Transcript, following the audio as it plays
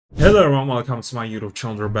Hello everyone, welcome to my YouTube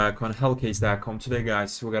channel. We're back on Hellcase.com. Today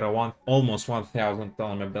guys, we got a almost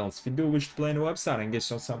 $1,000 balance. If you do wish to play in the website and get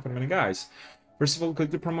yourself from many guys, first of all,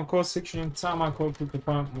 click the promo code section and time my code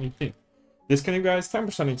kurukafamuittin. This can you guys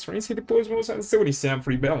 10% experience, hit the post moves and 77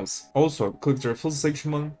 free balance. Also, click the full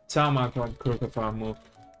section one, time my code kurukafamuittin.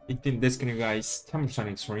 This can you guys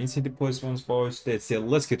 10% experience, hit the post once boys. That's it,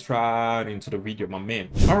 let's get right into the video, my man.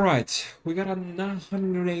 Alright, we got a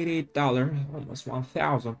 $988, almost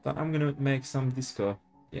 1,000, but I'm gonna make some disco.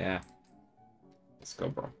 Yeah, let's go,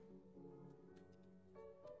 bro.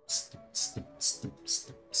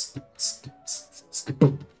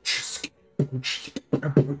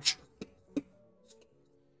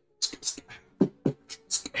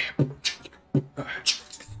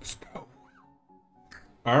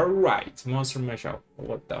 Alright, monster mesh out.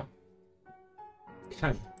 What the?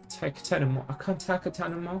 Can't take 10 anymore. I can't take a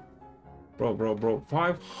 10 anymore. Bro.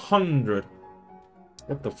 500.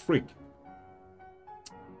 What the freak?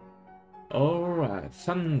 Alright,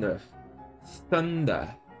 thunder. Bill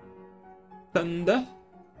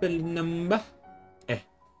number.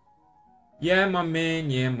 Yeah, my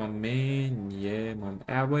man.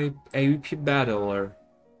 AVP battler.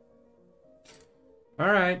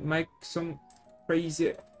 Alright, make some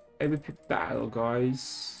crazy AVP battle,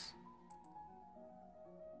 guys.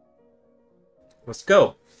 Let's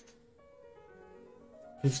go.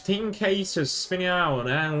 15 cases spinning out,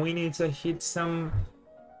 and we need to hit some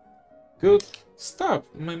good stuff.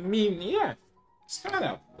 I mean, yeah, start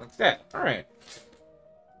out like that. All right,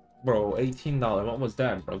 bro. $18. What was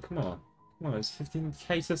that, bro? Come on, it's 15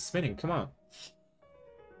 cases spinning. Come on.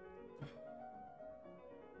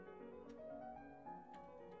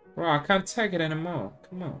 Bro, I can't take it anymore.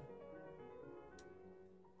 Come on.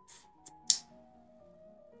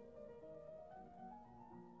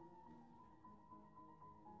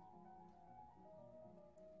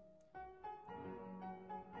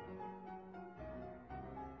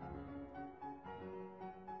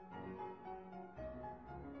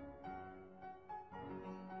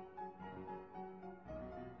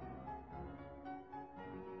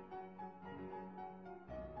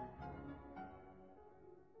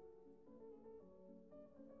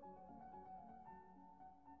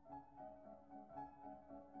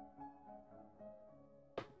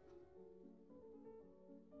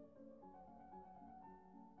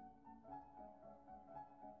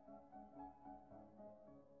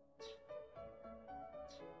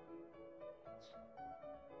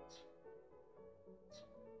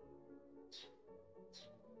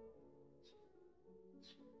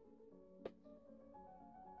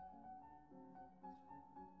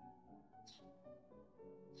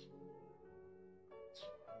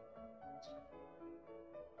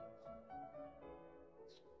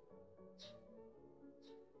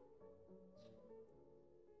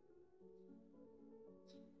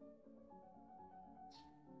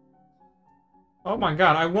 Oh my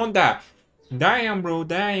god, I want that. Damn, bro.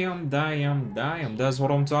 Damn. That's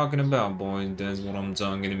what I'm talking about, boys. That's what I'm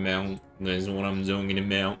talking about.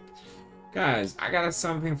 Guys, I got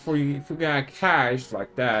something for you. If you got cash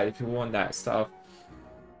like that, if you want that stuff.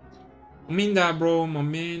 I mean that, bro, my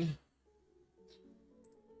man.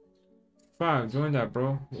 5, join that,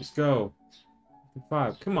 bro. Let's go.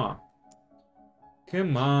 5, come on.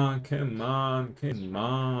 Come on.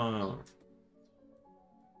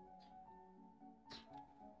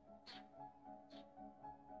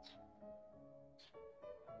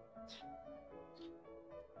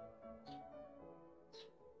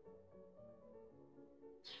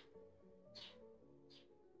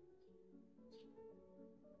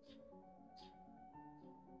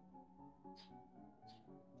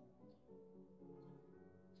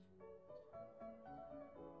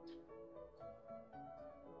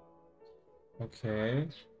 Okay.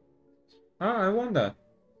 Ah, I won that.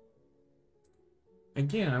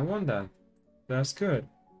 Again, I won that. That's good.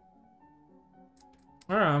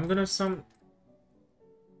 Alright, I'm gonna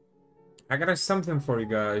I got something for you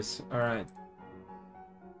guys. Alright.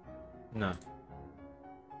 No.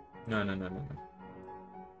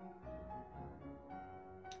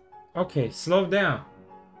 Okay, slow down.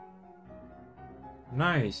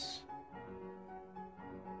 Nice.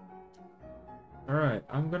 Alright,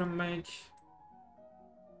 I'm gonna make...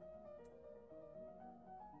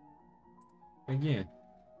 Again.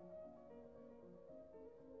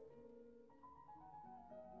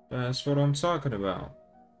 That's what I'm talking about.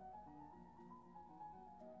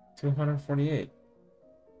 248.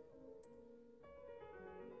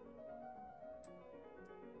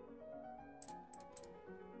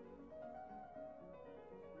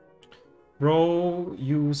 Bro,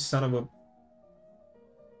 you son of a...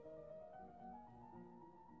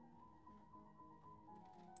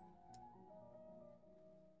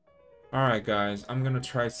 Alright, guys, I'm gonna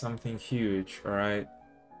try something huge, alright?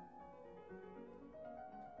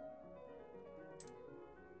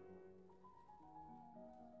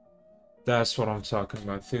 That's what I'm talking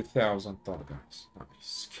about. $2,000, guys.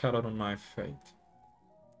 Nice. Cut out on my fate.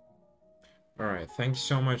 Alright, thank you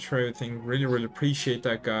so much for everything. Really appreciate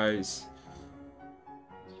that, guys.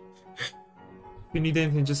 If you need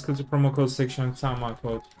anything, just go to promo code section, time my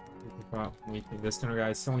code. This kind of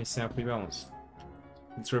guys, 70% free balance.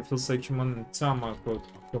 It's refill section one, time my code.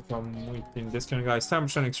 This kind of guys,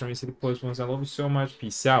 10% extra city post ones. I love you so much.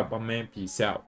 Peace out, my man. Peace out.